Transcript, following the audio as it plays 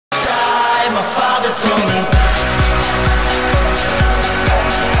like my father told me.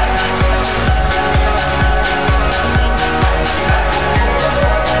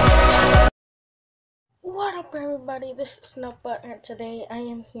 What up, everybody? This is Nutbutt, and today I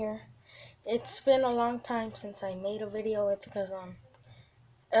am here. It's been a long time since I made a video. It's because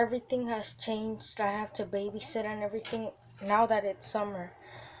everything has changed. I have to babysit and everything now that it's summer.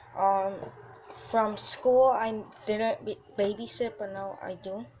 From school I didn't babysit, but now I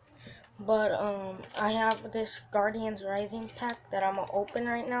do. But I have this Guardians Rising pack that I'm gonna open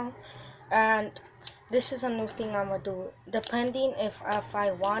right now, and this is a new thing I'm gonna do. Depending if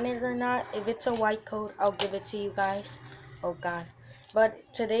I want it or not. If it's a white code, I'll give it to you guys. Oh god.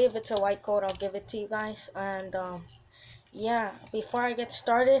 But today, if it's a white code, I'll give it to you guys. And yeah, before I get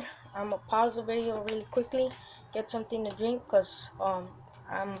started, I'm gonna pause the video really quickly, get something to drink, cause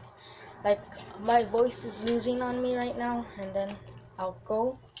I'm like, my voice is losing on me right now, and then I'll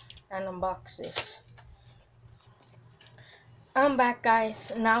go and unbox this. I'm back,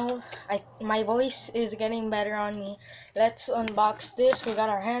 guys. Now my voice is getting better on me. Let's unbox this. We got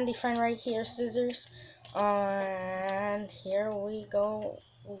our handy friend right here, scissors, and here we go.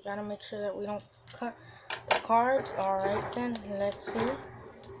 We gotta make sure that we don't cut the cards. Alright then, let's see.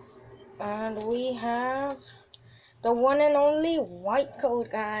 And we have the one and only white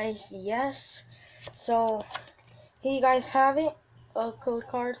code, guys. Yes. So here you guys have it. A code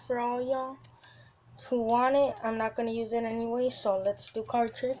card for all y'all who want it. I'm not gonna use it anyway, so let's do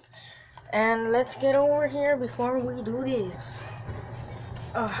card trick. And let's get over here before we do this.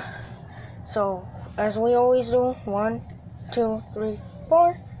 So as we always do, 1, 2, 3,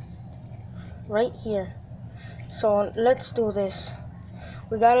 4, right here. So let's do this.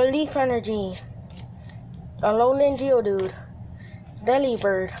 We got a Leaf Energy, a Lowland Geodude,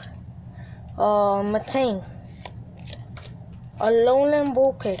 Delibird, Matang, a Lowland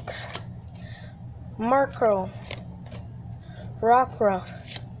Bullpix, Murkrow, Rockruff,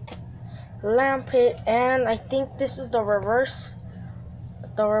 Lampit, and I think this is the reverse.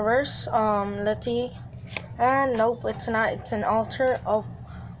 Let's see. And nope, it's not. It's an altar of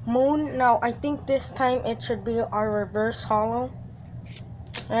Moon. Now I think this time it should be our reverse holo.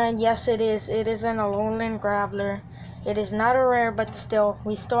 And yes, it is. It is an Alolan Graveler. It is not a rare, but still,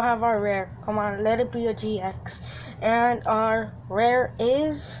 we still have our rare. Come on, let it be a GX. And our rare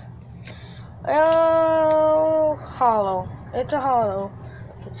is holo. It's a holo.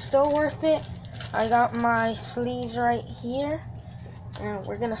 It's still worth it. I got my sleeves right here, and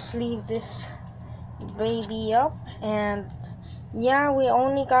we're gonna sleeve this baby up. And yeah, we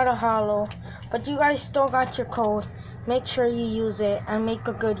only got a holo, but you guys still got your code. Make sure you use it and make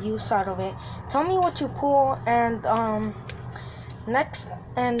a good use out of it. Tell me what you pull, and next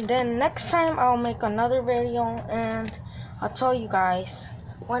time I'll make another video, and I'll tell you guys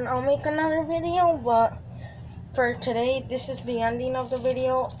when I'll make another video. But for today, this is the ending of the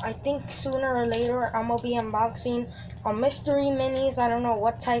video. I think sooner or later I'm gonna be unboxing a mystery minis. I don't know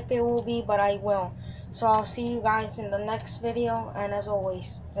what type it will be, but I will. So I'll see you guys in the next video, and as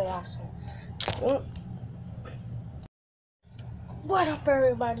always, stay awesome. What up,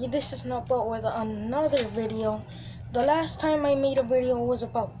 everybody? This is Nutbutt with another video. The last time I made a video was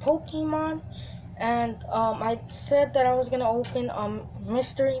about Pokemon, and I said that I was gonna open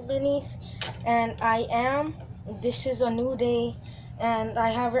mystery minis, and I am. This is a new day, and I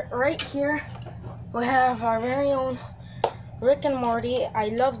have it right here. We have our very own Rick and Morty. I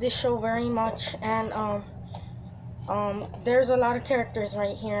love this show very much, and there's a lot of characters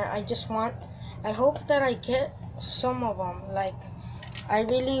right here. I hope that I get some of them. Like, I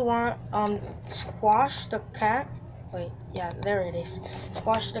really want Squash the cat. Wait, yeah, there it is.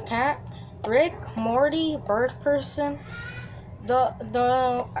 Squash the cat, Rick, Morty, Bird Person.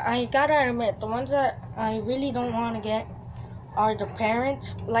 I gotta admit, the ones that I really don't want to get are the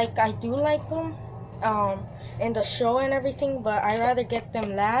parents. Like, I do like them in the show and everything, but I rather get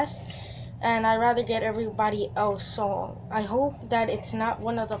them last, and I rather get everybody else. So I hope that it's not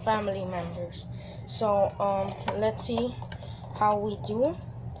one of the family members. So let's see how we do,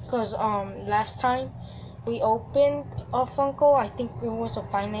 because last time we opened a Funko, I think it was a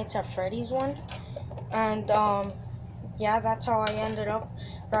Five Nights at Freddy's one, and yeah, that's how I ended up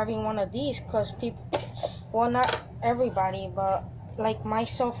grabbing one of these. Because people, well, not everybody, but like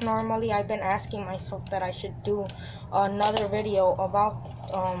myself, normally I've been asking myself that I should do another video about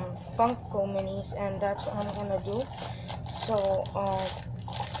Funko minis, and that's what I'm gonna do. So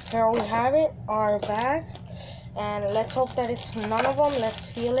here we have it, our bag, and let's hope that it's none of them. Let's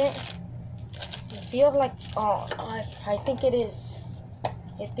feel it. It feels like, oh, I think it is.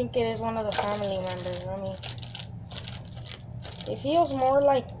 I think it is one of the family members. I mean, it feels more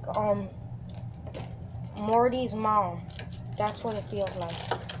like Morty's mom. That's what it feels like.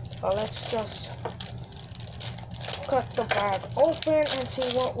 But let's just cut the bag open and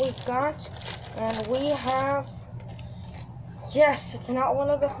see what we got. And we have, yes, it's not one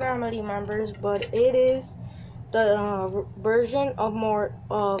of the family members, but it is the version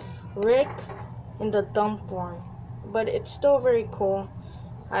of Rick in the dump one. But it's still very cool.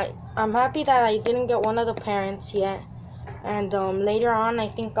 I'm happy that I didn't get one of the parents yet. And later on, I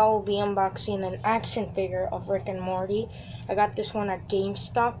think I will be unboxing an action figure of Rick and Morty. I got this one at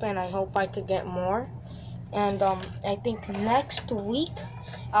GameStop, and I hope I could get more. And I think next week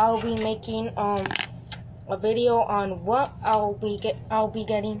I'll be making a video on what I'll be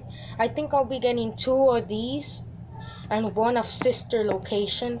getting. I think I'll be getting 2 of these and 1 of Sister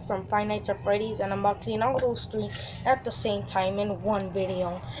Location from Five Nights at Freddy's, and unboxing all those 3 at the same time in one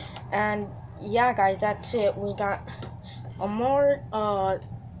video. And yeah, guys, that's it. We got a more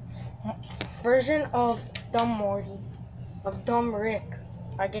version of Dumb Morty, of Dumb Rick.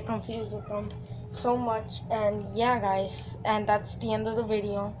 I get confused with them so much. And yeah, guys, and that's the end of the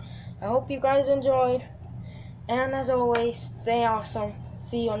video. I hope you guys enjoyed, and as always, stay awesome.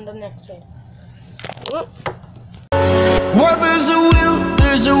 See you on the next video. Whoop. Well, there's a will,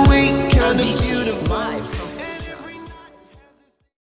 there's a way, kind of beautiful.